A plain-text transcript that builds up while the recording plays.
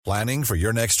Planning for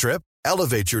your next trip?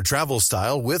 Elevate your travel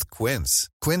style with Quince.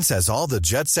 Quince has all the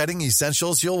jet-setting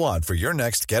essentials you'll want for your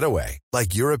next getaway,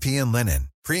 like European linen,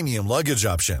 premium luggage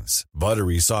options,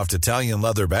 buttery soft Italian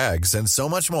leather bags, and so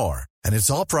much more. And it's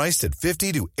all priced at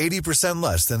 50 to 80%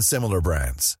 less than similar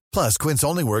brands. Plus, Quince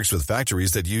only works with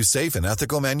factories that use safe and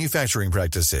ethical manufacturing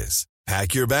practices.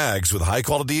 Pack your bags with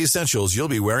high-quality essentials you'll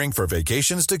be wearing for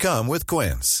vacations to come with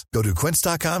Quince. Go to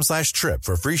quince.com/trip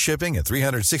for free shipping and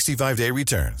 365-day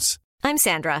returns. I'm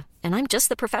Sandra, and I'm just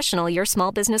the professional your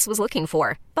small business was looking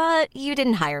for. But you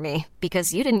didn't hire me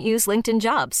because you didn't use LinkedIn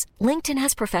Jobs. LinkedIn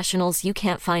has professionals you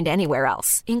can't find anywhere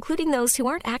else, including those who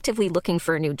aren't actively looking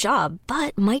for a new job,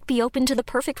 but might be open to the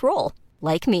perfect role,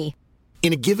 like me.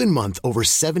 In a given month, over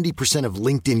 70% of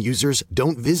LinkedIn users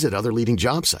don't visit other leading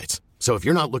job sites. So if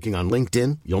you're not looking on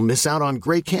LinkedIn, you'll miss out on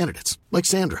great candidates like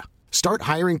Sandra. Start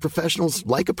hiring professionals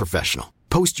like a professional.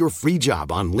 Post your free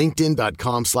job on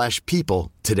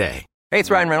linkedin.com/people today. Hey,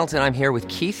 it's Ryan Reynolds, and I'm here with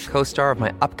Keith, co-star of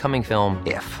my upcoming film,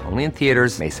 If, only in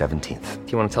theaters May 17th.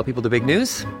 Do you want to tell people the big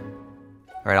news?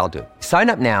 All right, I'll do it. Sign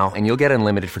up now and you'll get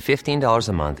unlimited for $15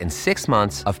 a month and 6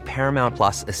 months of Paramount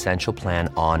Plus Essential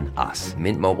Plan on us.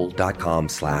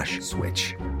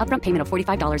 MintMobile.com/switch. Upfront payment of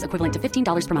 $45 equivalent to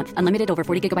 $15 per month. Unlimited over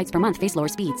 40 gigabytes per month. Face lower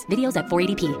speeds. Videos at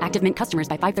 480p. Active Mint customers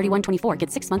by 531.24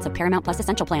 get 6 months of Paramount Plus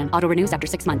Essential Plan. Auto renews after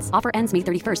 6 months. Offer ends May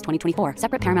 31st, 2024.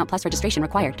 Separate Paramount Plus registration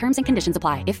required. Terms and conditions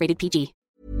apply if rated PG.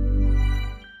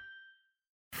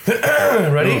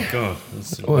 Ready? Oh, God.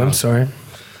 Oh, I'm sorry.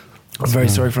 I'm very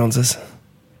sorry, Francis.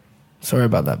 Sorry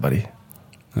about that, buddy.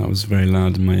 That was very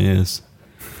loud in my ears.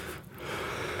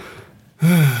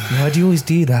 Why do you always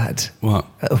do that? What?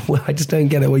 Well, I just don't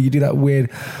get it. Where you do that weird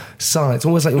sigh. It's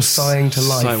almost like you're sighing to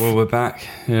life. It's like, well, we're back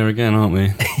here again, aren't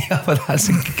we? Yeah, but that's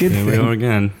a good Here thing. we are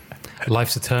again.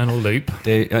 Life's eternal loop.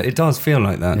 It does feel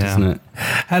like that, Yeah. doesn't it?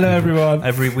 Hello, everyone.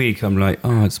 Every week I'm like,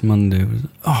 oh, it's Monday.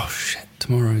 Oh, shit,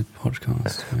 tomorrow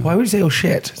podcast. Yeah. Why would you say, oh,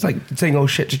 shit? It's like saying, oh,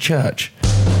 shit to church.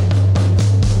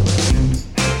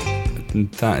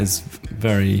 That is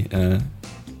very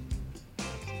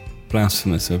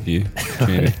blasphemous of you,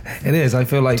 Jamie, It is. I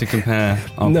feel like to compare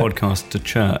our No. podcast to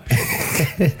church.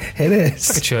 it is.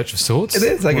 Like a church of sorts. It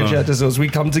is like a Well. church of sorts. We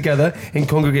come together in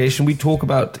congregation. We talk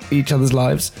about each other's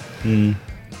lives.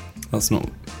 That's not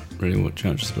really what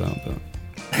church is about, but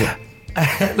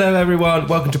Hello, everyone.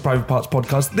 Welcome to Private Parts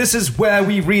Podcast. This is where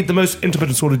we read the most intimate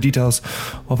and sordid details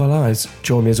of our lives.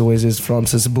 Join me as always is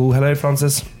Francis Bull. Hello,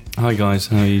 Francis. hi guys,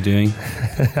 how are you doing?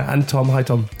 And Tom. Hi,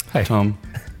 Tom. Hey. Tom,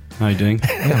 how are you doing?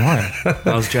 Yeah, right.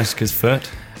 How's Jessica's foot?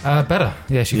 Better.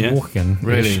 Yeah, she can walk again.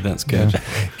 Really? That's good.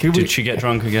 Can we- Did she get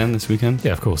drunk again this weekend?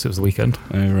 Yeah, of course. It was the weekend.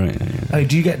 Oh, right. Yeah. Oh,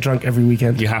 do you get drunk every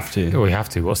weekend? You have to. Oh, we have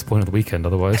to. What's the point of the weekend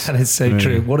otherwise? That is so Really?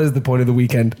 true. What is the point of the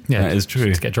weekend? Yeah, That is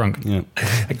true. To get drunk. Yeah.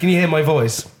 Can you hear my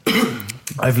voice?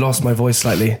 I've lost my voice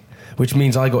slightly, which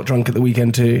means I got drunk at the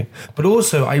weekend too. But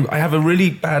also, I have a really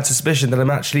bad suspicion that I'm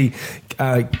actually...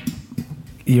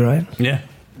 you right? Yeah.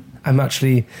 I'm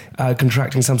actually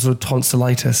contracting some sort of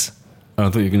tonsillitis. Oh, I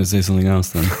thought you were going to say something else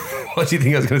then. What do you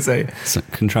think I was going to say? So,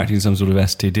 contracting some sort of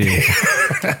STD.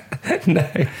 No.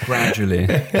 Gradually.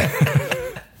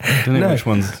 I don't know No. which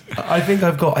one's... I think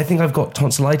I've got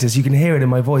tonsillitis. You can hear it in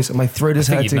my voice, and my throat is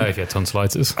I think you'd hurting. know if you had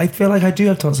tonsillitis. I feel like I do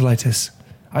have tonsillitis.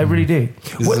 I really do.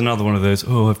 This is another one of those,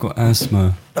 oh, I've got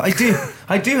asthma. I do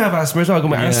have asthma as well. I've got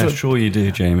my Yeah, asthma. sure you do,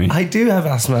 Jamie. I do have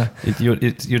asthma. You're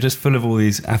just full of all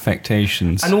these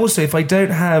affectations. And also, if I don't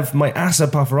have my asthma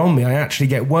puffer on me, I actually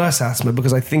get worse asthma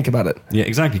because I think about it. Yeah,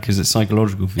 exactly, because it's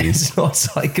psychological for you. It's not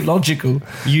psychological.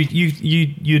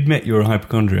 You admit you're a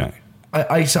hypochondriac.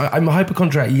 I'm a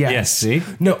hypochondriac, yes. Yes, see?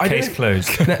 No, I Case don't.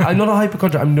 closed. No, I'm not a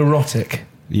hypochondriac, I'm neurotic.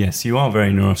 Yes, you are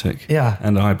very neurotic. Yeah.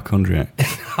 And a hypochondriac.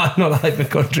 I'm not a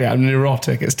hypochondriac, I'm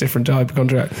neurotic. It's different to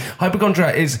hypochondriac.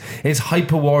 Hypochondriac is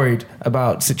hyper worried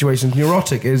about situations.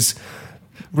 Neurotic is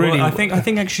really... Well, I think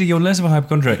actually you're less of a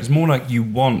hypochondriac. It's more like you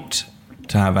want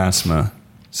to have asthma,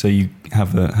 so you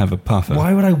have a puffer.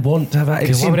 Why would I want to have that?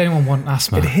 Why would anyone want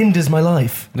asthma? It hinders my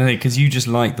life. No, because you just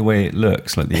like the way it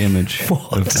looks, like the image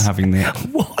What? of having the...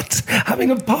 What?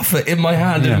 Having a puffer in my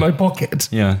hand Yeah. in my pocket?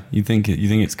 Yeah, you think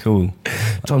it's cool.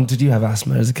 Tom, did you have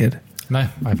asthma as a kid? No,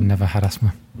 I've never had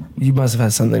asthma. You must have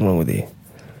had something wrong with you.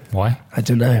 Why? I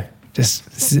don't know. Just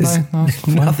No, it's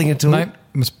fine. nothing at all. No, it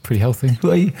was pretty healthy.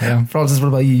 Who are you? Yeah. Francis, what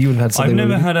about you? You would have had I've something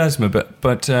never wrong with had asthma,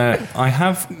 but I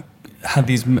have had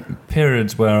these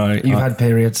periods where you. You've had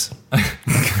periods. I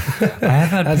have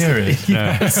had That's- periods. No.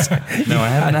 No, I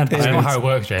haven't had That's not periods. how it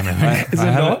works, Jamie.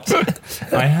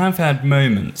 I have had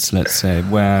moments, let's say,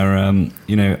 where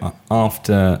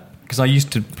after, because I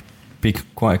used to be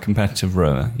quite a competitive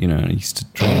rower. You know, I used to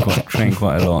train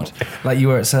quite a lot. Like you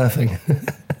were at surfing.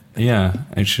 Yeah,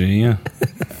 actually, yeah.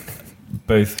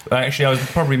 Both. Actually, I was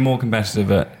probably more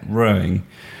competitive at rowing,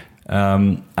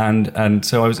 and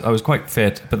so I was quite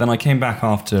fit. But then I came back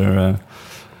after.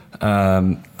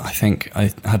 I think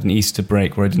I had an Easter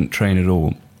break where I didn't train at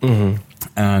all. Mm-hmm.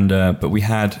 And but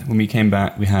when we came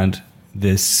back, we had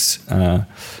this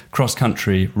cross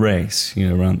country race, you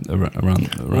know, around.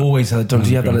 Always had. Did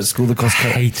you have that at school? The cross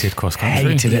country. Hated cross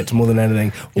country. Hated it more than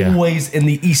anything. Yeah. Always in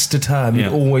the Easter term,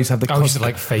 you'd always have the I used to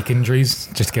like fake injuries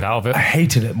just to get out of it. I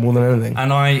hated it more than anything.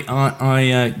 And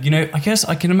I you know, I guess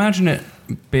I can imagine it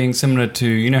being similar to,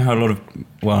 you know, how a lot of,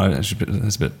 well, that's a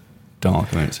bit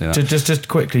dark, I won't say that. Just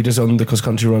quickly, just on the cross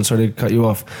country run, sorry to cut you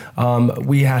off.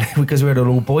 We had, because we had an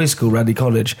all boys school, Radley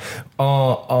College.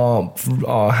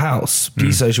 Our house,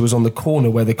 P Social, was on the corner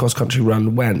where the cross country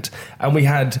run went, and we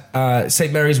had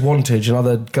St Mary's Wantage and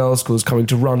other girls' schools coming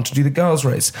to run to do the girls'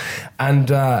 race. And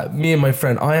me and my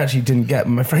friend, I actually didn't get.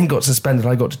 My friend got suspended.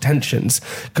 I got detentions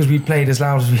because we played as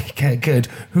loud as we could.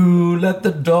 Who let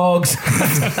the dogs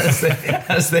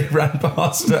as they ran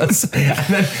past us,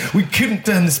 and then we couldn't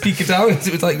turn the speaker down.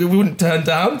 It was like we wouldn't turn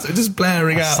down, so just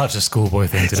blaring out. Such a schoolboy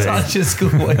thing to do. Such a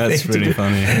schoolboy That's thing. really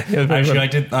funny.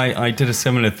 Actually, I did a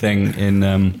similar thing in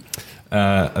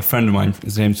a friend of mine.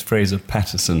 His name's Fraser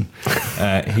Patterson.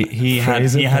 He had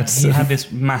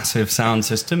this massive sound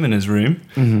system in his room.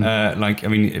 Like, I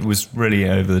mean, it was really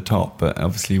over the top, but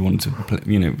obviously he wanted to play,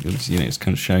 you know, it's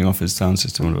kind of showing off his sound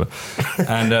system or whatever.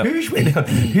 And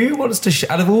who wants to?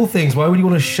 Out of all things, why would you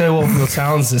want to show off your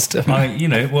sound system? you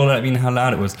know, well, I mean, how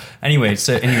loud it was. Anyway,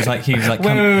 so and he was like,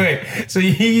 wait. So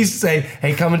he used to say,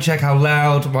 "Hey, come and check how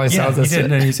loud my sound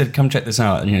system." He said, "Come check this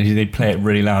out." And, you know, they'd play it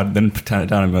really loud, then turn it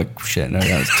down and be like, "Shit, no,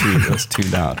 that's too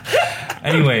loud."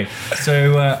 Anyway,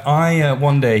 so I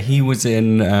one day he was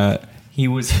in, and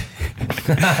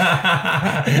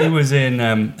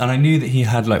I knew that he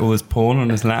had like all this porn on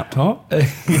his laptop.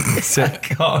 So I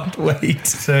can't wait.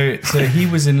 So he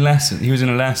was in a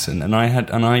lesson, and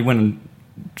I went and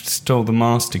stole the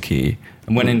master key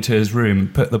and went into his room,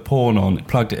 put the porn on,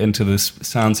 plugged it into the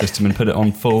sound system, and put it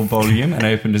on full volume, and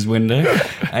opened his window,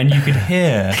 and you could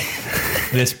hear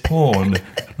this porn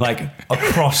like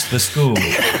across the school.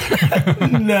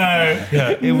 No,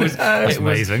 yeah, it was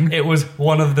amazing. It was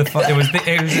one of the. It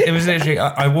was literally.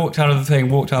 I walked out of the thing,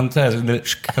 walked down the stairs, and then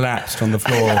it collapsed on the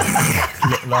floor,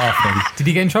 laughing. Did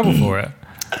he get in trouble for it?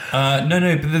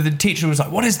 No, but the teacher was like,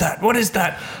 "What is that? What is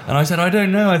that?" And I said, "I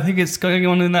don't know. I think it's going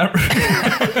on in that room."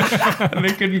 And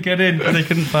they couldn't get in. They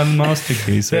couldn't find the master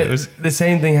key. So it was the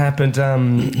same thing happened.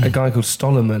 A guy called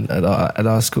Stollerman at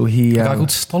our school. A guy called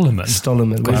Stollerman.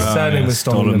 Stollerman. His surname was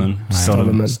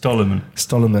Stollerman.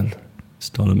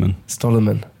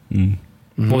 Stollerman.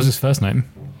 What was his first name?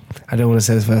 I don't want to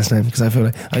say his first name because I feel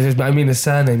like I mean his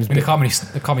surname. There can't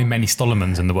be many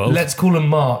Stollermans in the world. Let's call him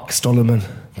Mark Stollerman.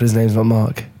 But his name's not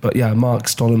Mark. But yeah, Mark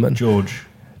Stollerman. George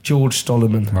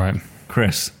Stollerman. Right.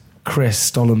 Chris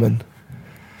Stollerman.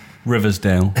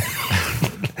 Riversdale.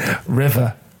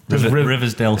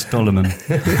 Riversdale Stollerman.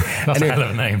 That's a hell of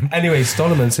a name. Anyway,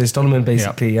 Stollerman. So Stollerman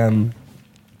basically...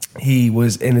 he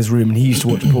was in his room and he used to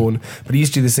watch porn, but he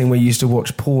used to do this thing where he used to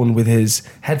watch porn with his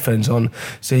headphones on.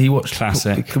 So he watched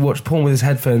watch porn with his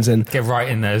headphones in. Get right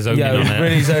in there, zoning on it.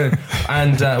 Really zoning.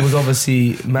 And was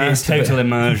obviously total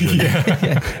immersion.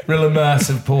 Real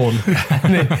immersive porn.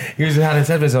 And he had his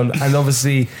headphones on, and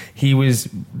obviously he was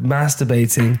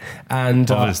masturbating. And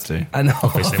obviously,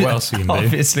 what else you can do?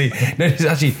 Obviously, no, it's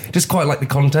actually just quite like the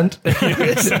content.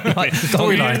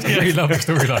 Storylines. I really love the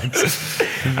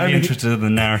storylines. I'm interested in the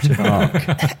narrative arc.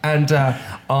 And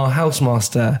our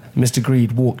housemaster, Mr.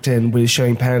 Greed, walked in with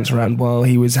showing parents around while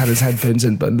he had his headphones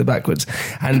in, but in the backwards.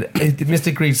 And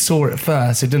Mr. Greed saw it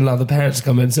first, so he didn't allow the parents to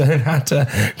come in, so he had to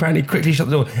apparently quickly shut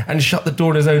the door and shut the door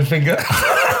on his own finger.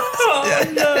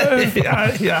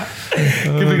 Yeah.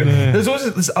 There's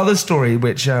also this other story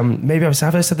which maybe have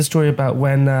I said the story about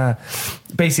when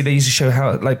basically they used to show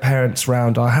how like parents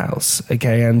around our house,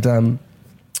 okay, and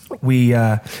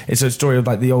it's a story of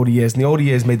like the older years, and the older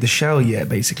years made the shell year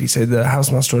basically. So the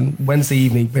housemaster on Wednesday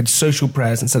evening we had social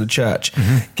prayers instead of church.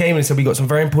 Came and said, we got some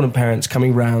very important parents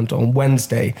coming round on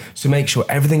Wednesday, so make sure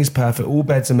everything is perfect, all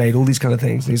beds are made, all these kind of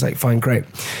things. And he's like, fine, great.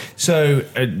 So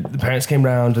the parents came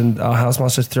round and our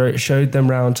housemaster showed them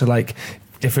round to like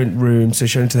different rooms. So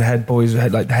showed him to the head boys,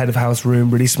 like the head of house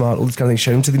room, really smart, all this kind of thing.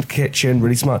 Showed him to the kitchen,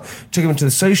 really smart. Took him into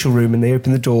the social room, and they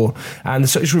opened the door, and the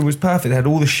social room was perfect. They had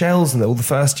all the shells in there, all the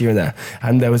first year in there,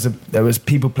 and there was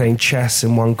people playing chess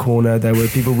in one corner. There were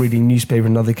people reading newspaper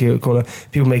in another corner.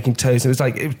 People making toast. It was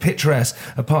picturesque.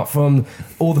 Apart from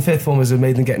all the fifth formers had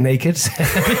made them get naked.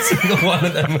 Every single one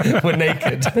of them were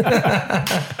naked.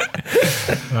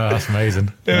 That's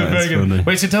amazing. Yeah, very good. Funny.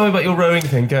 Wait, so tell me about your rowing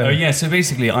thing. Go. Oh yeah, so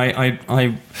basically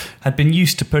I had been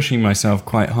used to pushing myself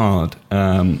quite hard,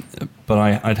 but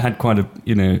I'd had quite a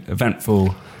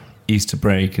eventful Easter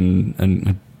break and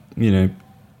had,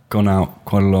 gone out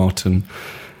quite a lot and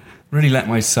really let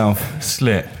myself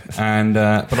slip. And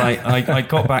but I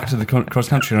got back to the cross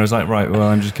country and I was like, right, well,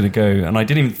 I'm just going to go. And I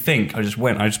didn't even think. I just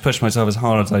went. I just pushed myself as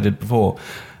hard as I did before.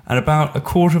 And about a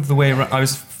quarter of the way around, I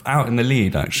was out in the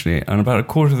lead actually, and about a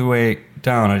quarter of the way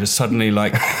down, I just suddenly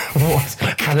had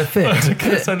a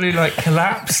fit. Suddenly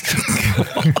collapsed.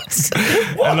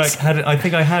 What? And I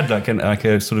think I had like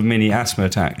a sort of mini asthma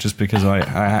attack just because I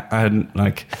hadn't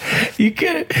You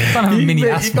can't have a mini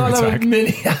asthma attack. Have a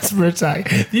mini asthma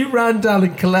attack. If you ran down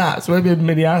and collapsed, maybe a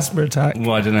mini asthma attack.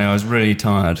 Well, I don't know. I was really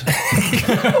tired.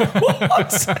 What?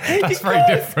 That's very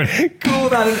different. Call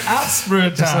that an asthma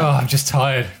attack. I'm just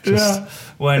tired. Yeah.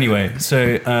 Well, anyway,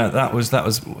 so that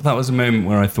was a moment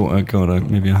where I thought, oh god,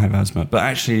 maybe I have asthma. But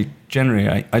actually, generally,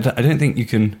 I don't think you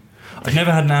can. I've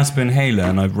never had an asthma inhaler,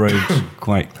 and I've rode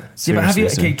quite seriously.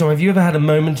 Yeah, but Tom, have you ever had a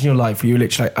moment in your life where you're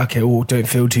literally like, okay, don't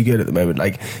feel too good at the moment?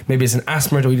 Like maybe it's an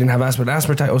asthma, or you didn't have an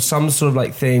asthma attack, or some sort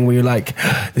of thing where you're like,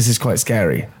 this is quite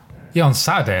scary. Yeah, on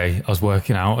Saturday I was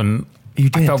working out and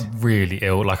I felt really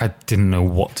ill. Like I didn't know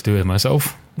what to do with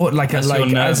myself. What, your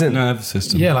nervous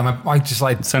system? Yeah, I just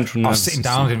central nervous I was sitting system.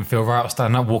 down, didn't feel right. I was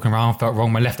standing up, walking around, felt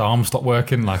wrong. My left arm stopped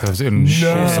working. Like I was in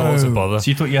all sorts of bother.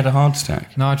 So you thought you had a heart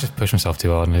attack? No, I just pushed myself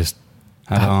too hard and had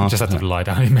to lie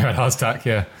down. I had a heart attack.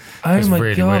 Yeah. Oh my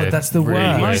really god, weird. that's the Really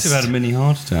worst. You must have had a mini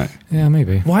heart attack. Yeah,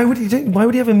 maybe. Why would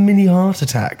he have a mini heart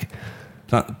attack?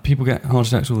 That people get heart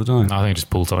attacks all the time. I think I just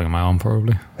pulled something in my arm,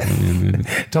 probably.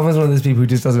 Tom is one of those people who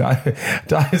just doesn't.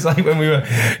 It's like when we were.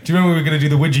 Do you remember we were going to do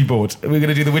the Ouija board? We were going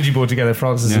to do the Ouija board together,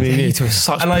 Francis and me. You two are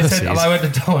such and I pussies. said, and I went to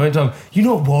Tom, you're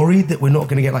not worried that we're not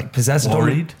going to get possessed?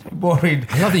 Worried? Worried.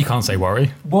 I love that you can't say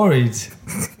worry. Worried.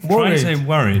 Try to say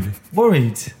worried.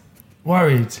 Worried.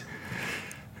 Worried.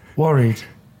 Worried.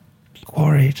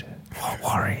 Worried.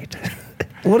 Worried.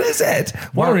 What is it?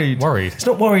 Worried. Worried. It's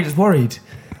not worried, it's worried.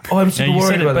 Oh, I'm super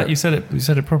worried about that. You said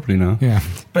it properly now. Yeah.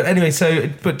 But anyway,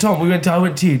 but Tom, I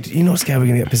went to you. You're not scared we're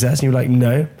going to get possessed? And you were like,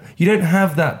 no. You don't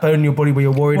have that bone in your body where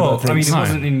you're worried about things. It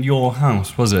wasn't in your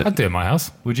house, was it? I'd do it in my house.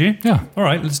 Would you? Yeah. All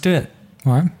right, let's do it.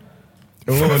 All right.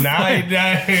 Oh, no.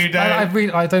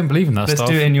 I don't believe in that Let's stuff.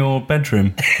 do it in your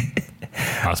bedroom.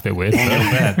 That's a bit weird. On your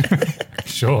bed.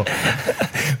 Sure.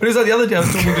 But it was like the other day I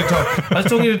was talking to Tom. I was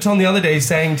talking to Tom the other day,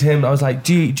 saying to him, I was like,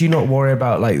 do you not worry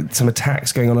about some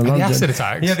attacks going on in London? The acid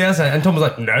attacks? Yeah, the acid. And Tom was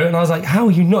like, no. And I was like, how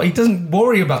are you not? He doesn't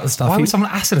worry about the stuff. Why would someone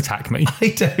acid attack me? I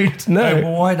don't know.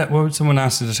 Well, why would someone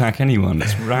acid attack anyone?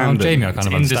 It's random. Jamie, I kind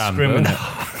of understand.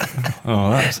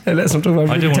 Oh, that's. Hey, let's not talk about.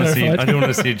 I don't want to see. terrified. I don't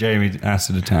want to see Jamie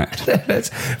acid attacked. But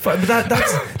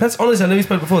that's honestly, I know you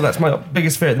spoke before. That's my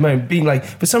biggest fear at the moment. Being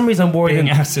for some reason, I'm worried. Being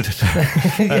acid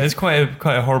attacked. It's quite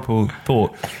a horrible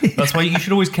thought. That's why you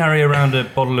should always carry around a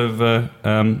bottle of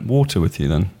water with you.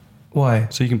 Then, Why?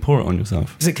 so you can pour it on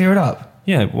yourself. Does it clear it up?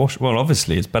 Yeah. Well,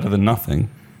 obviously, it's better than nothing.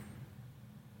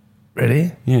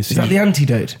 Really? Yes. Is that the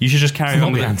antidote? You should just carry It's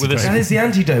on not the with antidote. That is the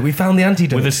antidote. We found the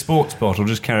antidote. with a sports bottle.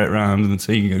 Just carry it around, and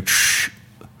so you can go.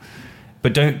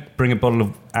 But don't bring a bottle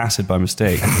of acid by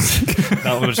mistake.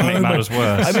 That will just make matters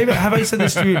worse. Have I said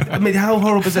this to you? I mean, how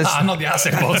horrible is this? Not the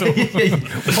acid bottle. Why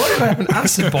do I have an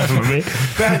acid bottle with me?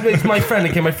 But it's my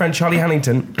friend Charlie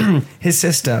Hannington, his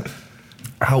sister.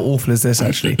 How awful is this,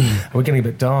 actually? We're getting a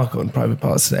bit dark on private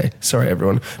parts today. Sorry,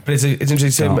 everyone. But it's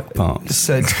interesting. Dark parts.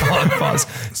 So dark parts.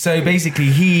 So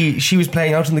basically, she was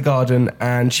playing out in the garden,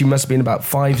 and she must have been about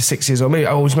 5, 6 years old. Maybe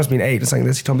she must have been 8 or something.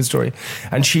 He told me the story.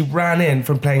 And she ran in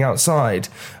from playing outside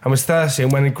and was thirsty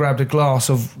and went and grabbed a glass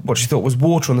of what she thought was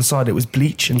water on the side. It was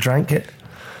bleach, and drank it.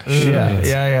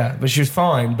 Yeah. But she was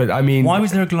fine. But I mean, Why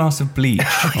was there a glass of bleach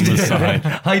on the side?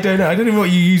 I don't know. I don't know what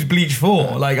you use bleach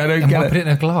for. I don't And get why it. put it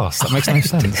in a glass? That makes no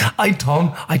sense.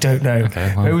 Tom, I don't know.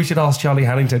 Okay, well. Maybe we should ask Charlie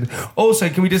Hannington. Also,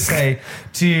 can we just say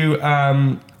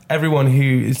to everyone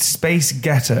who Space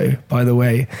Ghetto, by the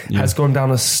way, has gone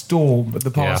down a storm the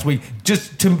past week.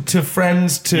 Just to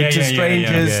friends, to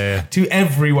strangers, Yeah. to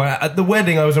everywhere. At the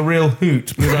wedding, I was a real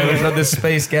hoot because I was at this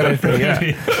Space Ghetto thing.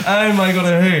 Yeah. Oh my god,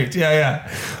 a hoot! Yeah.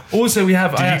 Also, we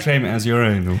have. Did you claim it as your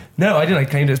own? Or? No, I didn't. I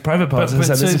claimed it as private parts. and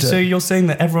said, listen to so it. you're saying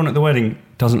that everyone at the wedding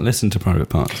doesn't listen to private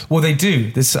parts? Well, they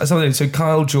do. There's something. So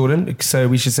Kyle Jordan. So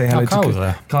we should say hello Kyle to was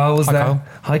there. Kyle was Hi, there. Kyle.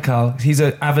 Hi, Kyle. He's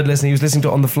an avid listener. He was listening to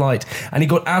it on the flight, and he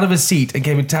got out of his seat and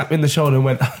came and tapped me in the shoulder and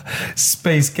went,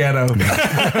 "Space ghetto." That's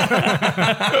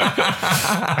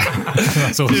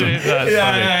awesome.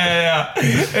 Yeah.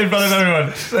 In front of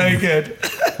everyone. So good.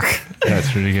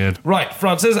 That's really good. Right,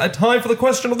 Francis. Time for the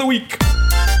question of the week.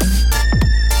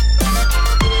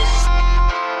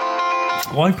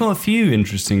 Well, I've got a few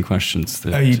interesting questions.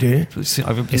 Oh, you do?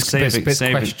 I've been It's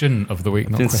question of the week,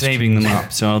 not been question. saving them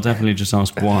up, so I'll definitely just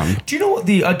ask one. Do you know what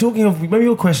the talking of? Remember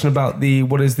your question about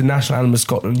what is the national animal of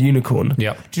Scotland? Unicorn.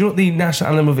 Yep. Do you know what the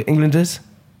national animal of England is?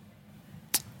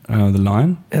 The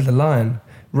lion, Yeah, the lion.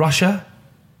 Russia,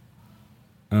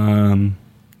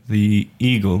 the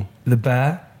eagle, the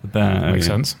bear. the bear. Makes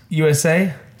okay. sense.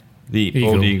 USA, The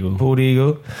Eagle. bald eagle, bald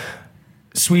eagle.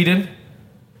 Sweden,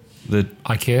 the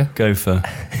IKEA. gopher.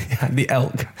 the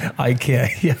elk.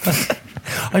 IKEA. Yeah.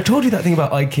 I told you that thing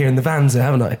about IKEA and the vans, there,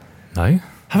 haven't I? No.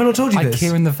 Have I not told you this?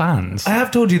 IKEA in the vans. I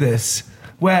have told you this.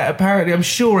 Where apparently, I'm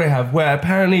sure I have. Where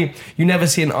apparently you never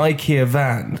see an IKEA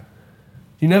van.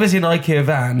 You never see an IKEA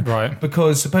van, Right.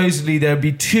 Because supposedly there'd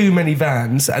be too many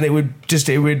vans, and it would just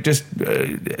you wouldn't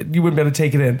be able to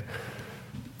take it in.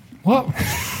 What?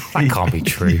 That can't be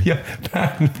true. Yeah,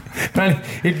 man,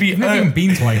 it'd be You've never even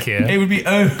been to IKEA. it would be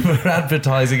over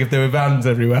advertising if there were vans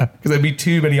everywhere because there'd be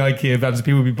too many IKEA vans and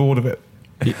people would be bored of it.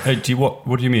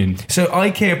 What do you mean? So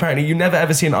IKEA apparently you never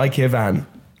ever see an IKEA van.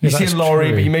 You Yeah, see a that's lorry,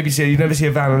 true. but you never see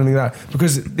a van or anything like that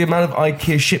because the amount of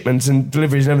IKEA shipments and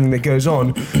deliveries and everything that goes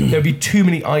on, there'd be too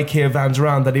many IKEA vans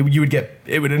around that it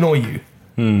would annoy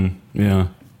you. Yeah,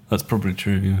 that's probably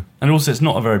true. Yeah, and also it's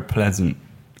not a very pleasant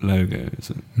logo,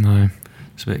 is it? No.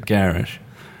 It's a bit garish.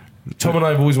 Tom and I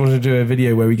have always wanted to do a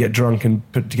video where we get drunk and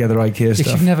put together IKEA If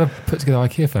stuff. you've never put together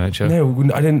IKEA furniture. No,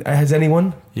 I didn't. Has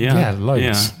anyone? Yeah, loads.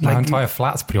 Yeah. My Like- entire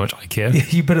flat's pretty much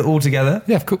IKEA. You put it all together?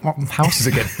 Yeah, of course. What house does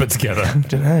it get put together? I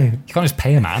don't know. You can't just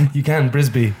pay a man. You can,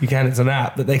 Brisbee. You can. It's an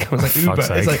app that they come. It's like Uber. fuck's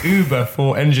It's sake. like Uber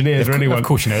for engineers or anyone. Of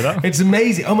course you know that. It's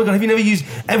amazing. Oh my god, have you never used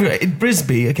everywhere in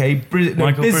Brisbee? Okay,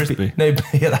 Michael Brisby. No,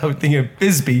 yeah, that was thinking of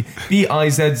Bisbee.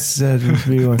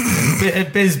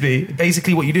 Bisbee.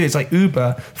 Basically, what you do is like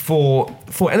Uber for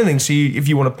anything. So if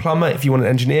you want a plumber, if you want an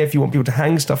engineer, if you want people to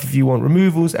hang stuff, if you want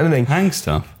removals, anything. Hang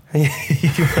stuff.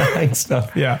 If you want to hang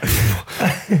stuff, yeah,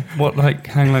 What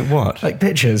hang like what? like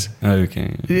pictures.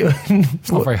 Okay. It's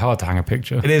not very hard to hang a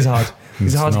picture. It is hard.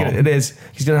 It's It's hard to not. get it. It is.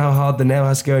 You don't know how hard the nail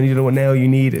has to go, and you don't know what nail you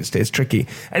need. It's tricky.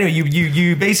 Anyway,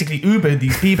 you basically Uber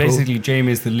these people. Basically,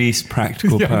 Jamie is the least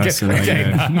practical person I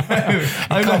know.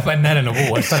 I can't put a nail in a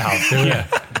wall. I don't know how to do it.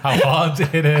 How hard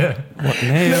did it? What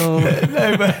nail?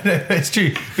 no, it's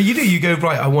true. But you do. You go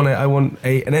right. I want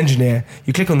an engineer.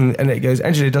 You click on and it goes.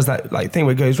 Engineer does that like thing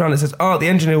where it goes round. It says, "Oh, the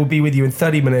engineer will be with you in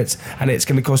 30 minutes, and it's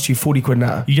going to cost you 40 quid an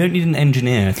hour." You don't need an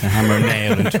engineer to hammer a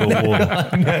nail into a wall.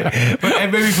 No,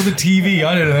 but maybe for the TV.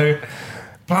 I don't know.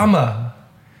 Plumber.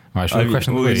 Right, should we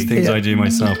question all of the these week? things I do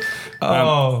myself.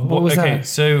 What was okay, that?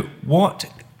 so what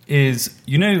is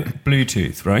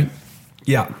Bluetooth, right?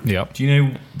 Yeah, Yep. Do you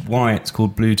know why it's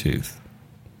called Bluetooth?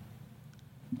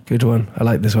 good one. I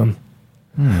like this one.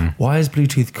 Why is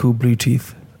Bluetooth called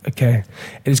Bluetooth? Okay,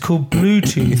 it is called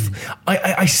Bluetooth.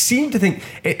 I seem to think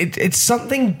it's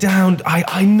something down.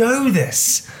 I know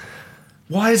this.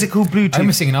 Why is it called Bluetooth? I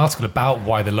remember seeing an article about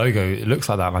why the logo it looks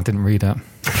like that, and I didn't read it.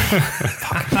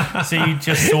 So you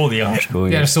just saw the article.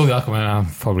 Yeah, I just saw the article and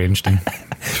probably interesting.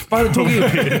 By the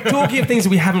way, talking of things that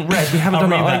we haven't read, we haven't I'll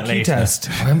done our read that IQ later. test.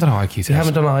 I haven't done an IQ test. We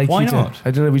haven't done our IQ Why test. not?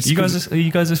 I don't know. You guys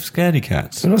are scaredy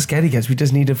cats. We're not scaredy cats. We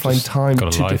just need to find time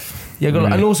got a to life. Yeah,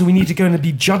 and also we need to go and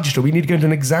be judged, or we need to go into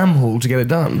an exam hall to get it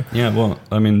done. Yeah, well,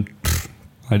 I mean,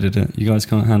 I did it. You guys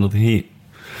can't handle the heat.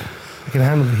 I can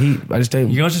handle the heat. I just don't.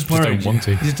 You guys just Just worried. don't want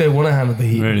to. I just don't want to handle the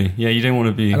heat. Really? Yeah, you don't want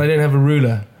to be. And I don't have a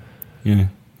ruler. Yeah.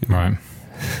 Right.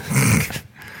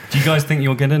 Do you guys think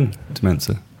you'll get in to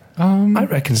Mensa? I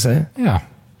reckon so. Yeah.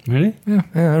 Really? Yeah,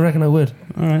 I reckon I would.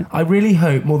 All right. I really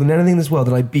hope more than anything in this world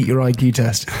that I beat your IQ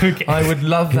test. Okay. I would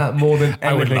love that more than anything.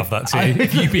 I would love that too.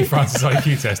 If you beat Francis'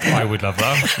 IQ test, I would love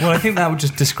that. Well, I think that would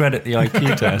just discredit the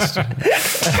IQ test.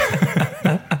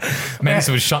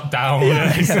 Mensa was shut down.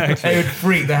 It would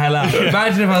freak the hell out.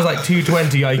 Imagine if I was like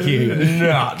 220 IQ.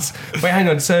 Nuts. Wait, hang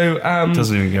on. So, It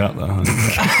doesn't even get up that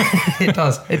high. it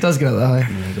does. It does get up that high.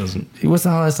 No, it doesn't. What's the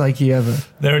highest IQ ever?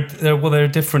 There are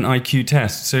different IQ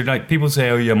tests. So, like, people say,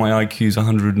 oh, yeah, my IQ's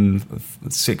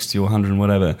 160 or 100 and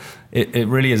whatever. It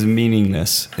really is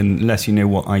meaningless unless you know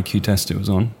what IQ test it was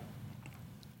on.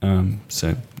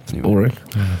 So anyway. Boring.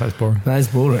 Yeah, that's boring. That is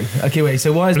boring. Okay, wait.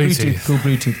 So why is Bluetooth. Bluetooth called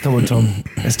Bluetooth? Come on, Tom.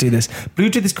 Let's do this.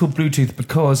 Bluetooth is called Bluetooth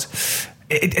because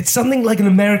it's something like an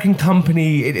American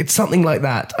company. It's something like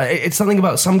that. It's something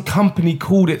about some company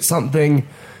called it something,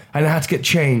 and it had to get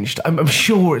changed. I'm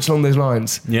sure it's along those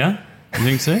lines. Yeah,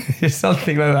 you think so? It's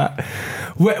something like that.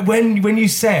 When you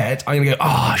say it, I'm gonna go,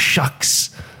 oh,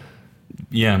 shucks.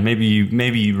 Yeah, maybe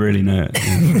you really know it.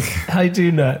 Yeah. I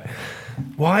do know it.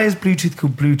 Why is Bluetooth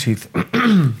called Bluetooth?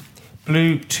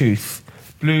 Bluetooth.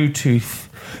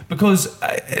 Because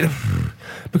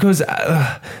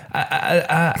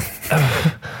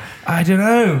I don't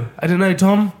know,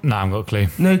 Tom. No, I haven't got a clue.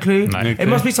 No clue. No. It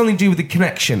must be something to do with the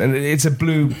connection, and it's a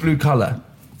blue colour.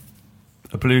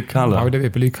 A blue colour. Why would it be a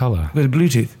blue colour? With a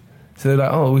Bluetooth. So they're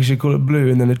like, oh, we should call it blue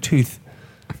and then a tooth.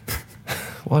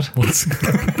 What? What?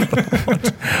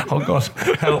 Oh God,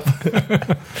 help.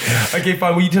 Okay,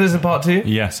 fine. Will you tell us in part 2?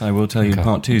 Yes, I will tell you in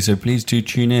part 2. So please do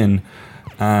tune in.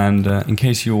 And in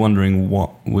case you were wondering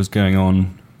what was going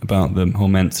on about the whole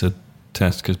Mensa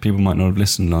test, because people might not have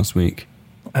listened last week.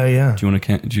 Oh yeah. Do you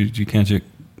care to?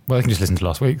 Well, they can just listen to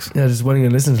last week's. Yeah, just wanting to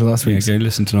listen to last week's. Yeah, go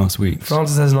listen to last week's.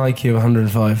 Francis has an IQ of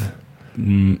 105.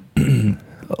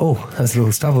 Oh, that's a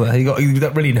little stubble there.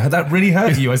 That really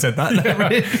hurt you. I said that.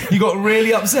 You got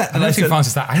really upset. I don't think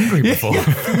Francis that angry before.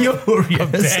 Furious. How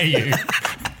dare you?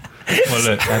 Well,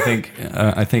 look, I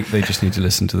think they just need to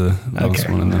listen to the last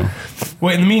one and then.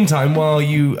 Well, in the meantime, while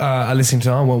you are listening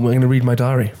to our one, we're going to read my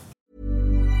diary.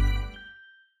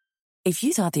 If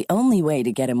you thought the only way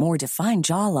to get a more defined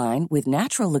jawline with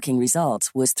natural-looking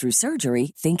results was through surgery,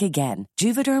 think again.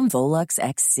 Juvederm Volux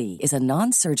XC is a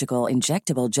non-surgical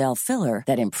injectable gel filler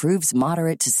that improves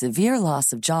moderate to severe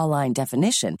loss of jawline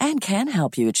definition and can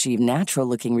help you achieve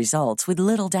natural-looking results with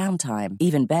little downtime.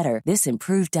 Even better, this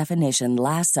improved definition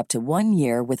lasts up to 1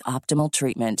 year with optimal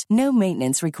treatment. No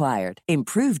maintenance required.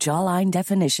 Improve jawline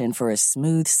definition for a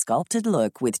smooth, sculpted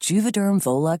look with Juvederm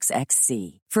Volux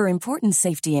XC. For important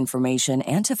safety information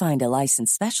and to find a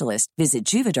licensed specialist, visit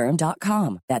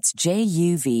Juvederm.com. That's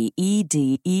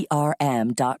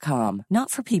JUVEDERM.com.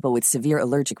 Not for people with severe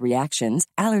allergic reactions,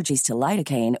 allergies to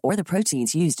lidocaine, or the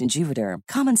proteins used in Juvederm.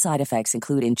 Common side effects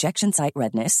include injection site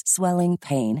redness, swelling,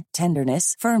 pain,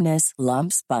 tenderness, firmness,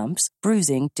 lumps, bumps,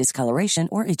 bruising, discoloration,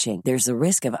 or itching. There's a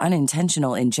risk of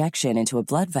unintentional injection into a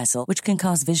blood vessel, which can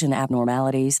cause vision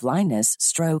abnormalities, blindness,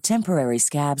 stroke, temporary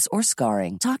scabs, or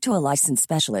scarring. Talk to a licensed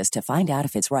specialist to find out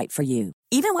if it's right for you.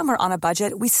 Even when we're on a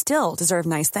budget, we still deserve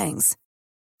nice things.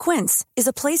 Quince is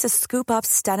a place to scoop up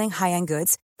stunning high-end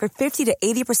goods for 50 to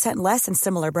 80% less than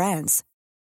similar brands.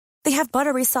 They have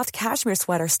buttery soft cashmere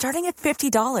sweaters starting at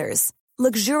 $50,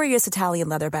 luxurious Italian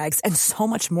leather bags, and so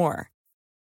much more.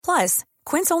 Plus,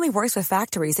 Quince only works with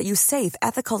factories that use safe,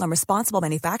 ethical, and responsible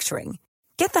manufacturing.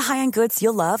 Get the high-end goods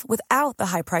you'll love without the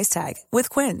high price tag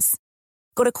with Quince.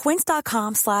 Go to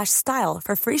quince.com/style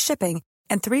for free shipping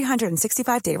and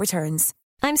 365-day returns.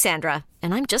 I'm Sandra,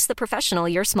 and I'm just the professional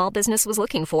your small business was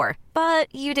looking for.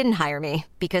 But you didn't hire me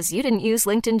because you didn't use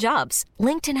LinkedIn Jobs.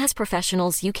 LinkedIn has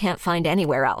professionals you can't find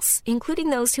anywhere else, including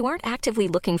those who aren't actively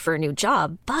looking for a new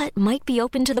job, but might be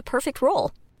open to the perfect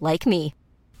role, like me.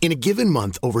 In a given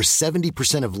month, over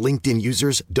 70% of LinkedIn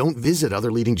users don't visit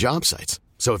other leading job sites.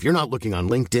 So if you're not looking on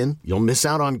LinkedIn, you'll miss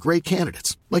out on great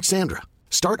candidates like Sandra.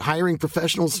 Start hiring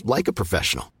professionals like a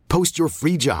professional. Post your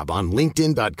free job on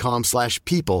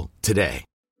linkedin.com/people today.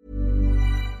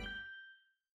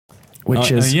 Which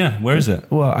is... yeah, where is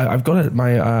it? Well, I've got it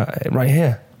right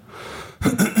here.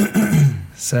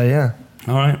 So, yeah.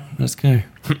 All right, let's go.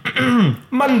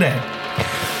 Monday.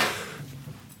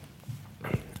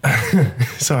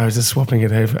 Sorry, I was just swapping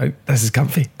it over. This is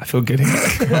comfy. I feel good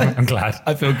here. I'm glad.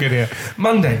 I feel good here.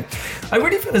 Monday. I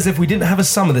really feel as if we didn't have a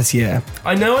summer this year.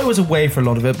 I know I was away for a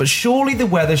lot of it, but surely the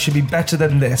weather should be better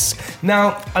than this.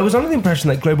 Now, I was under the impression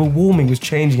that global warming was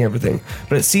changing everything,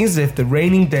 but it seems as if the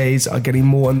raining days are getting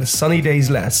more and the sunny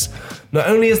days less. Not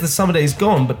only is the summer days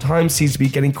gone, but time seems to be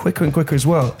getting quicker and quicker as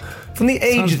well. From the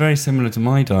age... Sounds very similar to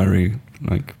my diary,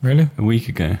 like Really? a week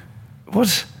ago.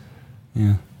 What?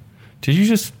 Yeah. Did you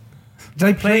just... Did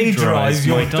I plagiarise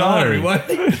your diary? Why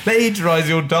did I plagiarise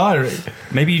your diary?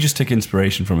 Maybe you just took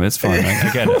inspiration from it. It's fine. I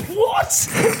get it. What?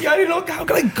 How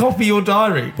can I copy your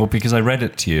diary? Well, because I read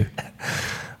it to you.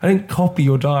 I didn't copy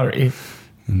your diary.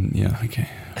 Yeah, okay.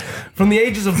 From the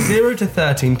ages of 0 to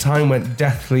 13, time went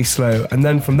deathly slow, and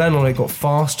then from then on, it got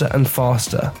faster and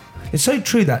faster. It's so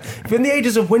true that from the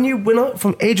ages of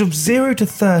from age of 0 to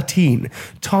 13,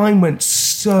 time went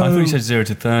so... I thought you said 0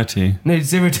 to 30. No,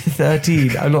 0 to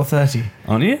 13. I'm not 30.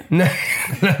 Aren't you? No.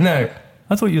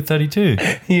 I thought you were 32.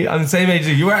 I'm the same age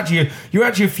as you. You're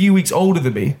actually a few weeks older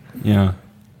than me. Yeah.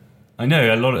 I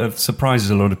know, surprises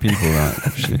a lot of people, that,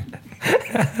 actually.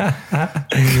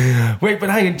 Wait, but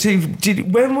hang on.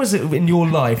 When was it in your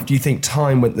life, do you think,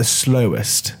 time went the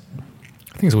slowest?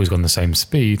 I think it's always gone the same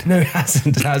speed. No, it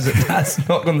hasn't. That's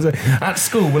not gone the same. At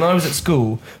school, when I was at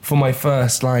school for my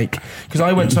first, because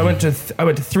I went to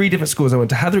 3 different schools. I went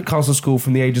to Hathwick Castle School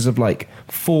from the ages of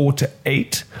 4 to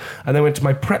 8, and then went to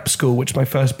my prep school, which is my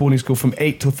first boarding school, from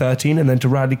 8 till 13, and then to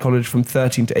Radley College from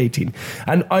 13 to 18.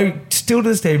 And I still to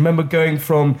this day remember going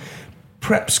from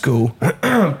prep school,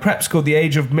 the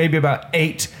age of maybe about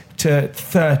 8 to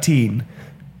 13.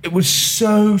 It was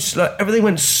so slow. Everything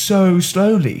went so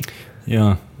slowly.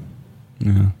 Yeah.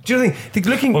 Do you think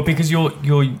looking? Well, because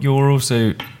you're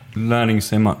also learning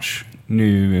so much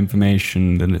new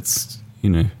information, that it's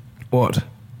what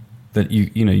that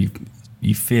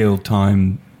you feel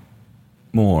time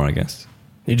more, I guess.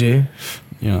 You do?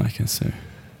 Yeah, I guess so.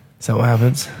 Is that what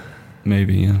happens?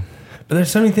 Maybe, yeah. But there's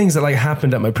so many things that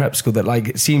happened at my prep school that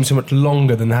it seemed so much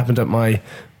longer than happened at my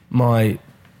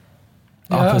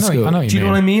upper school. Do you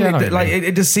know what I mean?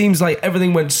 It just seems like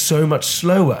everything went so much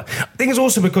slower. I think it's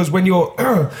also because when you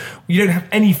don't have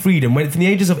any freedom. When from the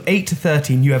ages of 8 to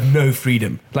 13, you have no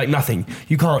freedom, nothing.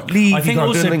 You can't leave. I think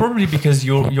also probably because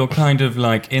you're kind of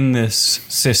in this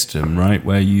system, right,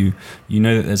 where you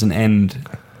know that there's an end.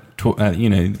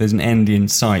 There's an end in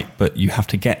sight, but you have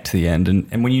to get to the end,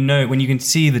 and when you can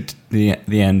see the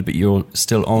end, but you're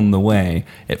still on the way,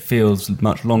 it feels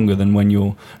much longer than when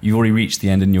you've already reached the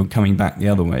end and you're coming back the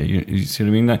other way. You see what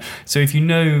I mean? So if you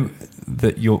know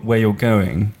that where you're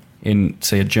going in,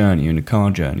 say, a journey, in a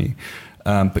car journey,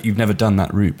 but you've never done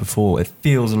that route before, it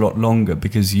feels a lot longer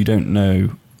because you don't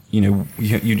know.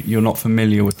 You're not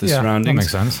familiar with the surroundings. That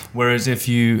makes sense. Whereas if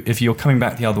you're coming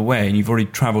back the other way and you've already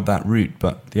travelled that route,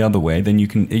 but the other way, then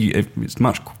it's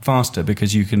much faster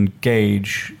because you can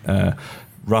gauge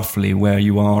roughly where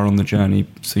you are on the journey,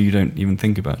 so you don't even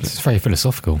think about it. It's very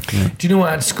philosophical. Yeah. Do you know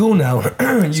what? At school now,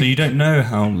 so you don't know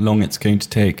how long it's going to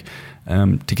take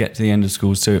to get to the end of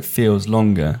school, so it feels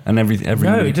longer, and every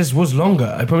No, it just was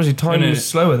longer. I promise you, time was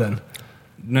slower then.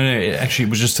 No, actually, it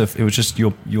was just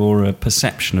your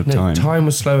perception of time. Time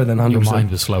was slower than 100%. Your mind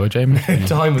was slower, Jamie.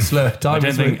 Time was slower.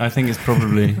 I think it's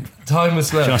probably time was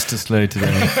slower. Just as slow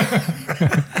today.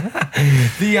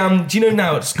 Do you know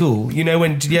now at school?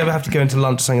 Did you ever have to go into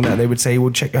lunch or something like that? They would say,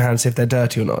 "Well, check your hands, see if they're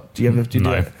dirty or not." Do you ever have to do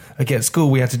that? Okay, at school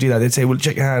we had to do that. They'd say, "Well,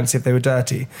 check your hands, see if they were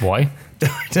dirty." Why?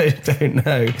 I don't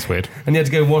know. It's weird. And you had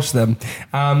to go wash them.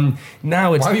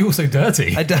 Now it's... Why are you all so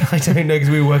dirty? I don't know, because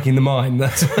we were working the mine.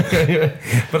 That's why.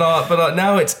 But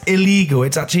now it's illegal.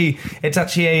 It's actually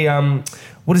a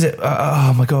what is it?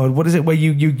 Oh my god! What is it where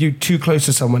you too close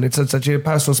to someone? It's actually a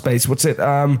personal space. What's it?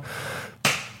 Where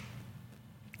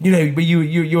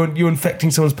you're infecting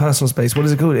someone's personal space. What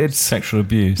is it called? It's sexual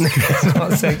abuse. It's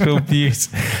not sexual abuse.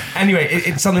 Anyway,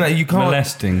 it's something that you can't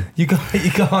molesting. You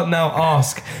can't now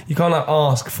ask. You can't now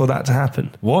ask for that to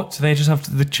happen. What? So they just have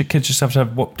to. The kids just have to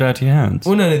have dirty hands.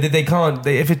 Well, no, they can't.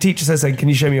 If a teacher says, "Can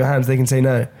you show me your hands?" they can say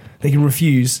no. They can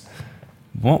refuse.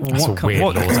 What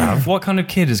kind of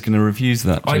kid is going to refuse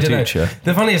that to a teacher? Know.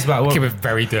 The funniest about kid with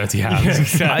very dirty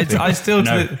hands. Yeah, exactly. I still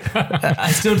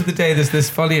to the day there's this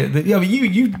funny. But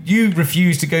you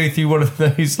refuse to go through one of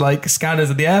those scanners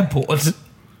at the airport.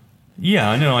 Yeah,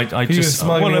 I know. I just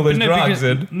smuggling all those drugs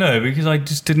in. No, because I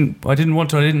just didn't. I didn't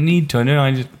want to. I didn't need to. I know.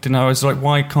 I just didn't. I was like,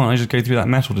 why can't I just go through that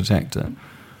metal detector?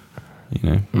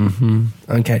 Mm-hmm.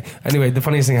 Okay. Anyway, the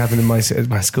funniest thing happened in my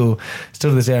school.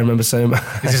 Still to this day, I remember so much.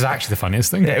 This is actually the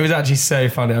funniest thing. Yeah, it was actually so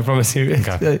funny. I promise you.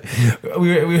 Okay.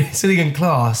 We were sitting in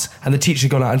class, and the teacher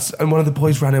had gone out, and one of the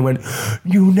boys ran and went,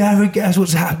 "You'll never guess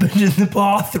what's happened in the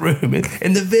bathroom,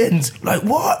 in the bins." Like,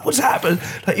 what? What's happened?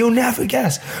 Like, you'll never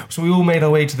guess. So we all made our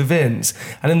way to the bins,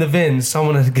 and in the bins,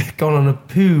 someone had gone on a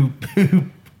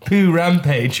poo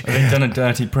rampage. They'd done a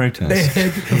dirty protest.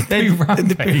 Poo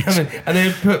rampage. And they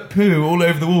had put poo all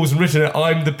over the walls and written it,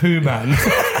 "I'm the poo man." We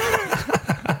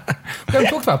haven't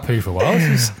talked about poo for a while.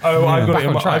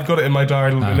 I've got it in my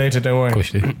diary a little bit later, don't worry. Of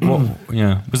course you do.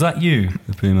 Yeah. Was that you,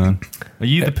 the poo man? Are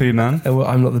you the poo man? Well,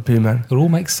 I'm not the poo man. It all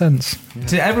makes sense. Yeah.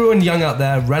 To everyone young out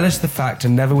there, relish the fact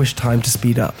and never wish time to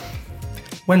speed up.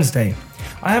 Wednesday.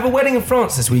 I have a wedding in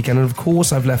France this weekend, and of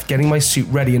course I've left getting my suit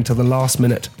ready until the last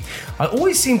minute. I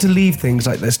always seem to leave things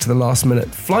like this to the last minute.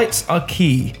 Flights are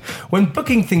key. When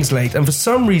booking things late, and for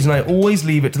some reason I always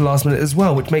leave it to the last minute as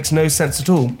well, which makes no sense at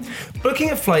all.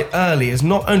 Booking a flight early is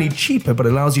not only cheaper, but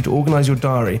allows you to organise your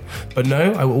diary. But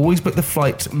no, I will always book the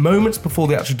flight moments before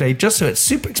the actual day, just so it's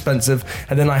super expensive,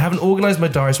 and then I haven't organised my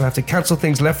diary, so I have to cancel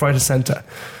things left, right and centre.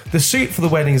 The suit for the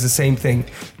wedding is the same thing.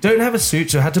 Don't have a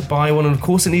suit, so I had to buy one, and of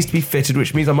course it needs to be fitted,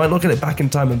 which means I might not get it back in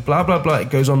time, and blah blah blah. It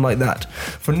goes on like that.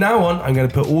 From now on, I'm going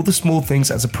to put all the small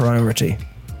things as a priority.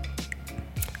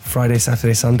 Friday,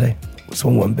 Saturday, Sunday. What's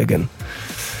one big one?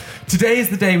 Today is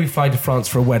the day we fly to France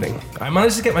for a wedding. I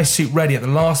managed to get my suit ready at the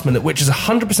last minute, which is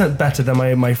 100% better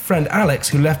than my friend Alex,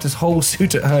 who left his whole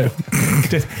suit at home.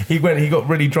 He got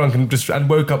really drunk and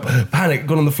woke up, panicked,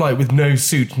 got on the flight with no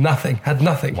suit, had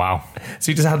nothing. Wow.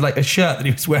 So he just had like a shirt that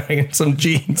he was wearing and some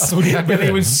jeans. That's what he had. But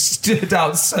he was stood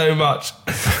out so much.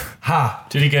 Ha!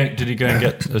 Did he go and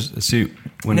get a suit?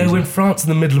 We're in France in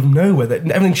the middle of nowhere.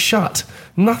 Everything's shut.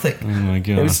 Nothing. Oh my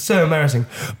God. It was so embarrassing.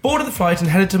 Boarded the flight and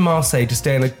headed to Marseille to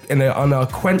stay on our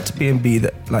quaint B&B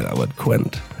that, like that word,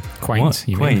 quaint. Quaint? What?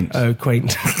 You Quaint? mean? Oh,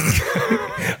 quaint.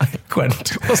 Quaint.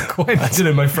 What's quaint? I don't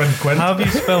know, my friend Quaint. How have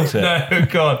you spelt it? No,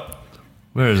 God.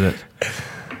 Where is it?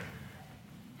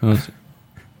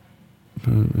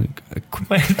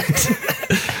 Quaint.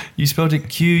 You spelled it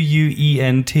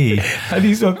Quent. How do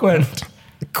you spell quaint?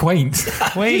 Quaint.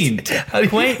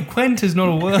 Quaint. Quaint is not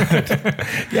a word.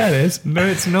 Yeah, it is. No,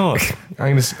 it's not.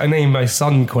 I named my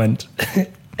son Quent.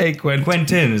 Hey, Quent.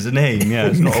 Quentin is a name, yeah,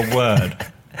 it's not a word.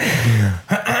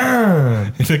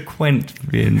 It's a Quent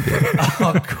B&B.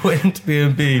 Our Quint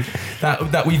B&B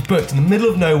that we've booked in the middle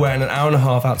of nowhere in an hour and a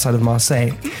half outside of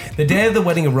Marseille. The day of the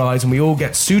wedding arrives and we all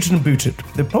get suited and booted.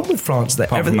 The problem with France is that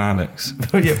Apart from Alex.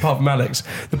 Yeah, apart from Alex.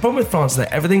 The problem with France is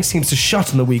that everything seems to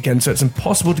shut on the weekend, so it's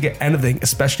impossible to get anything,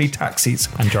 especially taxis.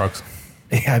 And drugs.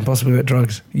 Yeah, impossible to get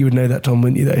drugs. You would know that, Tom,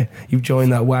 wouldn't you, though? You've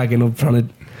joined that wagon of trying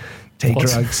to take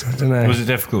drugs. I don't know. Was it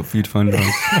difficult for you to find drugs?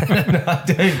 No, I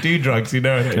don't do drugs, you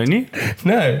know it. Don't you?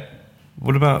 No.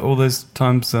 What about all those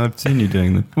times I've seen you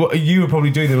doing them? Well, you were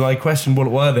probably doing them and I questioned what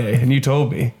were they, and you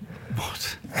told me.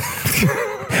 What?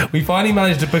 We finally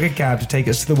managed to book a cab to take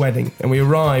us to the wedding, and we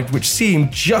arrived, which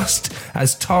seemed just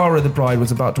as Tara, the bride,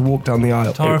 was about to walk down the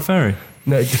aisle. Tara Ferry?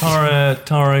 No,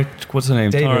 Tara, what's her name?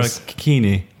 Davis. Tara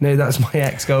Keeney. No, that's my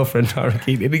ex-girlfriend, Tara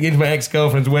Keane. It begins my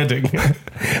ex-girlfriend's wedding.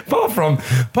 apart from,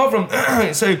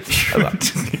 so,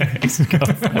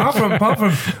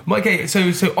 okay,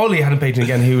 so Ollie Adam Payton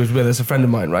again, who was with us, a friend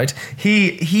of mine, right?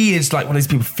 He is like one of these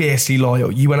people fiercely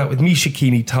loyal. You went out with Misha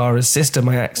Keeney, Tara's sister,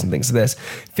 my ex, and things like this.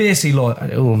 Fiercely loyal.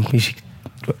 Oh, Misha,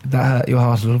 that hurt your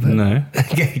heart a little bit. No.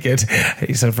 Okay, good.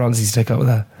 So Francis took up with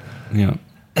her. Yeah.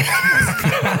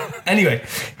 Anyway,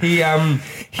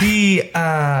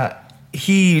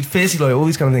 he fiercely loyal, all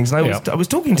these kind of things. And I was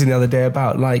talking to him the other day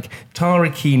about like Tara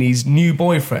Keeney's new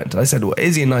boyfriend. I said, well,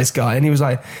 is he a nice guy? And he was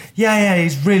like, yeah,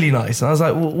 he's really nice. And I was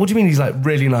like, well, what do you mean he's like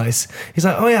really nice? He's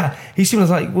like, oh yeah. He seemed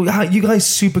like, well, how, you guys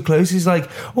super close? He's like,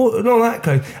 oh, not that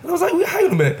close. And I was like, well, hang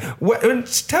on a minute.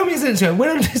 Tell me his Instagram.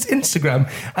 Went on his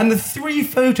Instagram, and the 3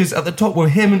 photos at the top were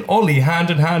him and Ollie hand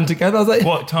in hand together. I was like,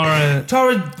 what, Tara?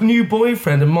 Tara's new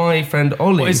boyfriend and my friend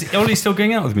Ollie. What, is Ollie still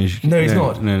going out with me? No, he's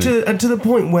not. No. And to the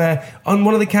point where on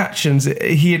one of the captions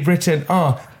he had written,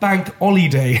 Bank Ollie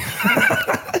Day.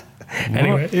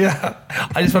 Anyway, yeah.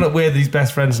 I just found it weird that he's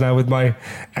best friends now with my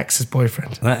ex's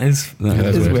boyfriend. That is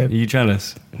weird. Are you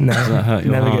jealous? No, does that hurt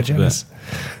your never heart get jealous.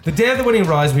 The day of the wedding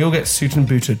arrives, we all get suited and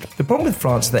booted. The problem with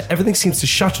France is that everything seems to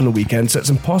shut on the weekend, so it's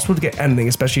impossible to get anything,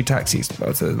 especially taxis.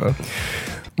 What?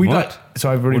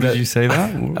 So I've already Did you say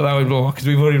that? Because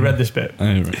we've already read this bit. Oh,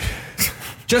 right.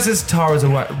 Just as Tara's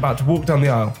about to walk down the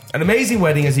aisle. An amazing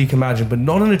wedding, as you can imagine, but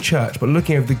not in a church, but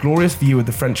looking over the glorious view of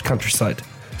the French countryside.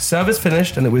 Service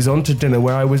finished, and it was on to dinner,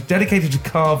 where I was dedicated to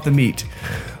carve the meat.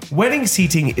 Wedding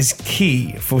seating is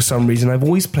key for some reason. I've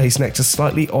always placed next to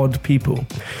slightly odd people.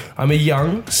 I'm a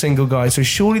young, single guy, so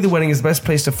surely the wedding is the best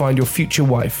place to find your future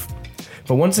wife.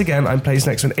 But once again, I'm placed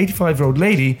next to an 85-year-old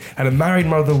lady and a married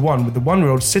mother of one with the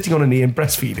 1-year-old sitting on a knee and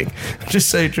breastfeeding. Just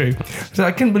so true. So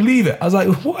I couldn't believe it. I was like,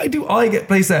 why do I get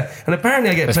placed there? And apparently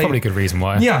I get placed... There's probably a good reason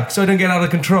why. Yeah, so I don't get out of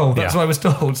control. That's what I was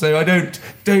told. So I don't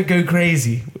go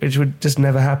crazy, which would just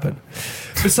never happen.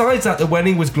 Besides that, the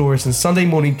wedding was glorious, and Sunday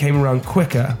morning came around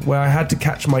quicker, where I had to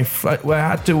catch my flight,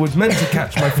 was meant to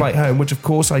catch my flight home, which of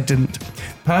course I didn't.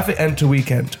 Perfect end to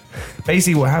weekend.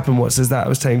 Basically what happened was that I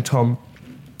was telling Tom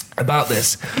about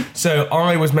this. So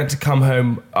I was meant to come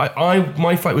home.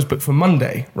 My flight was booked for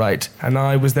Monday, right? And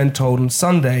I was then told on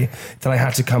Sunday that I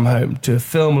had to come home to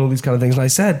film and all these kind of things. And I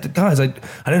said, guys, I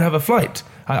don't have a flight.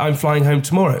 I'm flying home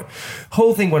tomorrow.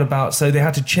 Whole thing went about, so they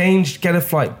had to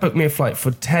book me a flight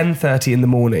for 10:30 in the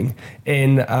morning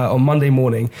on Monday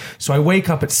morning. So I wake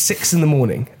up at 6 in the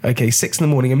morning. Okay, 6 in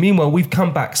the morning. And meanwhile, we've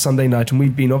come back Sunday night and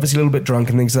we've been obviously a little bit drunk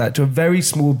and things like that to a very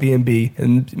small B&B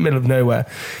in the middle of nowhere.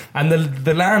 And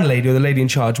the landlady or the lady in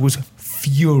charge was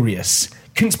furious.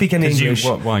 Couldn't speak any English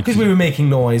because we were making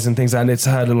noise and things, and it's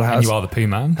her little house. And you are the poo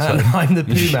man. So. And I'm the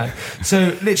poo man.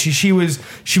 So literally, she was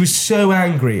so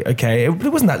angry. Okay, it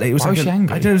wasn't that late. It was Why was she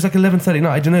angry? I don't know. It was like 11:30 at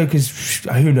night. I don't know because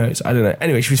who knows? I don't know.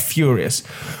 Anyway, she was furious.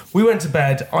 We went to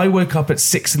bed. I woke up at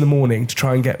 6 in the morning to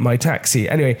try and get my taxi.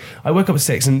 Anyway, I woke up at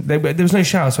 6 and there was no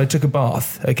shower, so I took a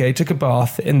bath. Okay, took a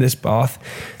bath in this bath.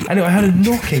 Anyway, I heard a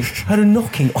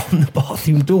knocking on the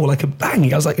bathroom door, like a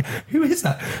banging. I was like, "Who is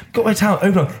that?" Got my towel,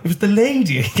 opened up. It was the lady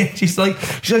again. She's like,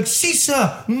 "Si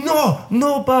sir,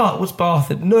 no bath. What's bath?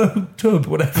 No tub,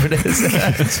 whatever it is."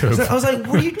 I was like,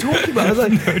 "What are you talking about?" I was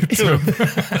like, "No tub."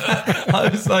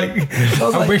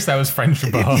 I wish that was French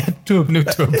for bath. Yeah, tub. No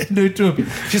tub. No tub.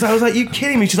 I was like, "You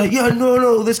kidding me?" She's like, "Yeah,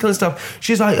 no, this kind of stuff."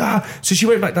 She's like, "Ah." So she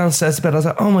went back downstairs to bed. I was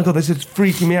like, "Oh my God, this is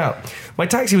freaking me out." My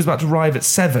taxi was about to arrive at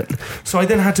 7. So I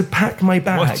then had to pack my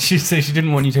bag. What did she say? She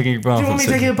didn't want you taking a bath. She didn't want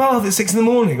me taking a bath at 6 in the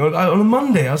morning on a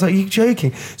Monday. I was like, "Are you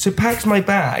joking?" So packed my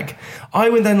bag. I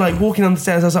went then walking down the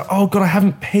stairs. I was like, "Oh God, I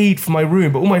haven't paid for my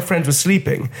room." But all my friends were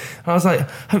sleeping. And I was like, "I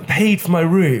haven't paid for my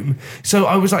room." So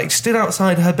I was stood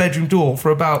outside her bedroom door for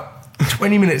about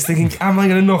 20 minutes thinking, am I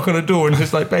going to knock on a door and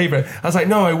just pay for it? I was like,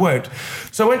 no, I won't.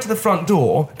 So I went to the front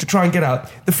door to try and get out.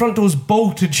 The front door's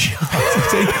bolted shut.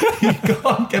 So you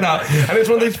can't get out. And it's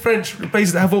one of those French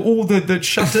places that have all the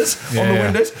shutters on the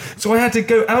windows. So I had to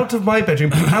go out of my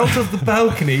bedroom, out of the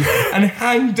balcony, and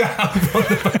hang down on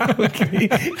the balcony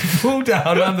to pull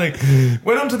down. And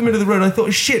went onto the middle of the road. I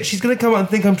thought, shit, she's going to come out and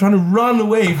think I'm trying to run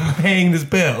away from paying this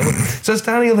bill. So I was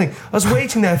standing on the thing. I was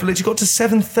waiting there for literally got to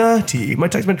 7:30. My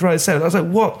taxi meant to arrive at 7. I was like,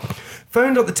 what?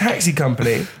 Phoned up the taxi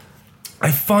company. I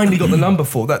finally got the number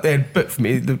for that they had booked for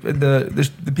me,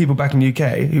 the people back in the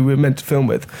UK who we were meant to film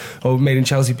with, or Made in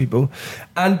Chelsea people,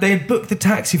 and they had booked the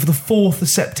taxi for the 4th of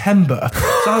September.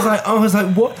 So I was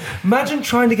like, what? Imagine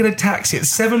trying to get a taxi at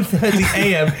 7:30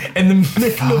 a.m. in the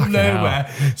middle of nowhere.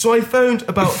 So I phoned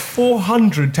about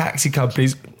 400 taxi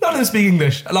companies. None of them speak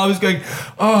English. And I was going,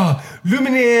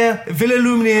 Luminaire, Villa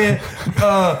Luminaire,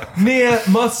 near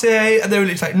Marseille. And they were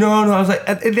literally like, no. I was like,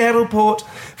 at the airport.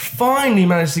 Finally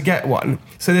managed to get one.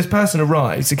 So this person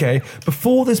arrives, okay?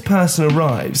 Before this person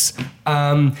arrives,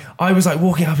 I was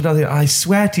walking up and down there. I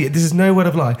swear to you, this is no word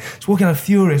of lie. I was walking out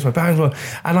furious, my bangs were,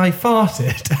 and I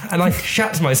farted and I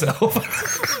shat myself.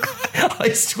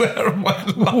 I swear on my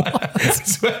life. I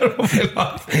swear on my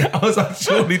life. I was like,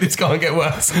 surely this can't get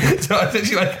worse. So I was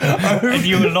literally and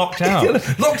you were locked out.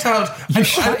 Locked out. You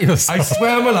shat yourself. I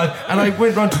swear on my life. And I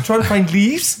went round to try and find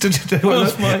leaves. And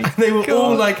they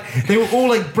were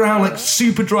all brown,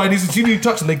 super dry. And as soon as you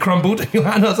touch them, they crumbled. And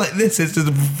I was like, this is just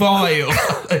vile.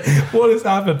 What has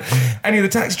happened? Anyway, the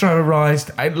taxi driver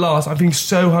arrived. At last, I'm feeling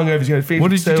so hungover.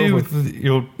 What did you do with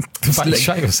your... You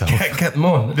shut yourself. Kept them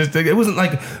on. It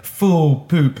wasn't full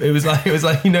poop. It was like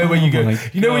where you go.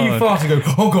 When you fart and go,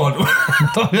 oh God.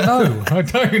 No, I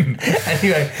don't.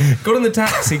 Anyway, got on the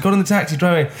taxi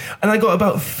driving, and I got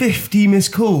about 50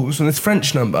 missed calls from this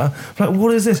French number. I'm like,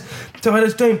 what is this? So I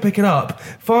just don't pick it up.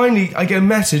 Finally, I get a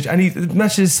message, and the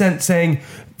message is sent saying,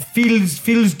 fils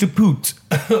de pute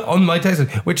on my text,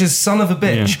 which is son of a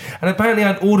bitch. Yeah. And apparently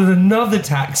I'd ordered another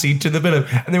taxi to the villa,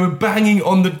 and they were banging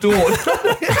on the door.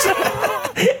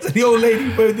 So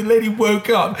the lady woke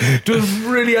up to a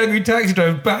really angry taxi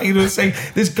driver banging and saying,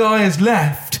 this guy has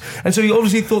left. And so he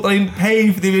obviously thought that I didn't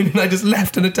pay for the and I just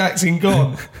left in a taxi and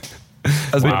gone.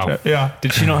 Wow. Yeah.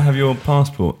 Did she not have your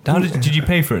passport? How did you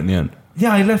pay for it in the end?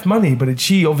 Yeah, I left money, but we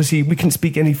couldn't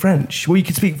speak any French. Well, you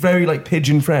could speak very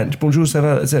pidgin French. Bonjour, ça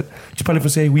va? That's it. Tu parles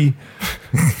français? Oui.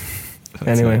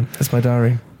 Anyway, that's my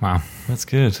diary. Wow. That's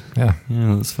good. Yeah,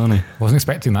 that's funny. Wasn't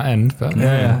expecting that end, but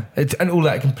yeah. And all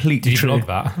that completely true. Did you vlog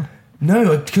that?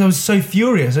 No, because I was so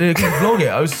furious. I couldn't vlog it.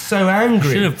 I was so angry.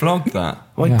 You should have vlogged that.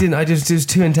 Well, I didn't. It was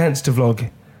too intense to vlog.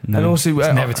 No. And also,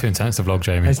 it's never too intense to vlog,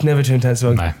 Jamie. It's never too intense to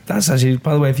vlog. No. That's actually,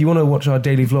 by the way, if you want to watch our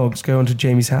daily vlogs, go onto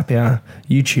Jamie's Happy Hour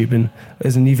YouTube, and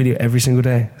there's a new video every single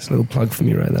day. It's a little plug for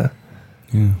me right there.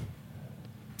 Yeah.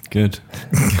 Good.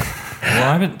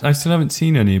 Well, I still haven't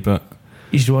seen any, but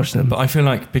you should watch them. But I feel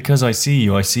like because I see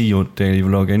your daily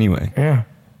vlog anyway. Yeah,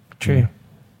 true. Yeah.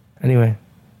 Anyway,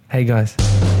 hey guys.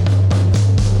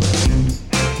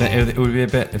 It would be a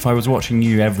bit, if I was watching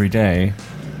you every day,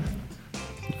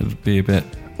 it would be a bit,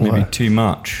 maybe too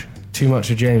much. Too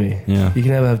much of Jamie? Yeah. You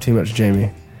can never have too much of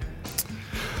Jamie.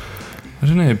 I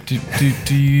don't know.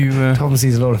 Do you? Tom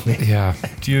sees a lot of me. Yeah.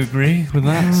 Do you agree with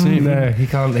that? Stephen? No, he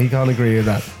can't agree with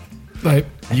that. Like,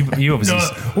 You obviously.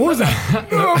 What was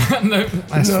that? no,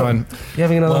 that's fine. You're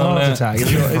having another heart attack.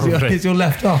 probably. Is your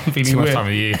left arm feeling Too much weird? time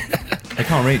of year. I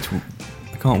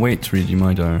can't wait to read you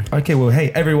my diary. Okay, well, hey,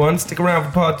 everyone, stick around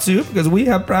for part 2 because we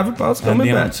have private parts And coming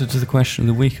the back. answer to the question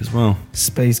of the week as well.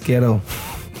 Space Ghetto.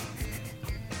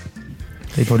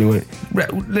 They probably won't.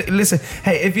 Listen,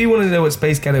 hey, if you want to know what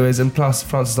Space Ghetto is, and plus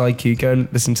Francis IQ, go and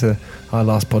listen to our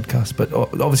last podcast. But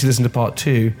obviously, listen to part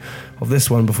 2 of this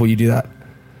one before you do that.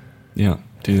 Yeah,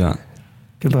 do that.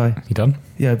 Goodbye. You done?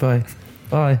 Yeah, bye.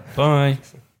 Bye. Bye.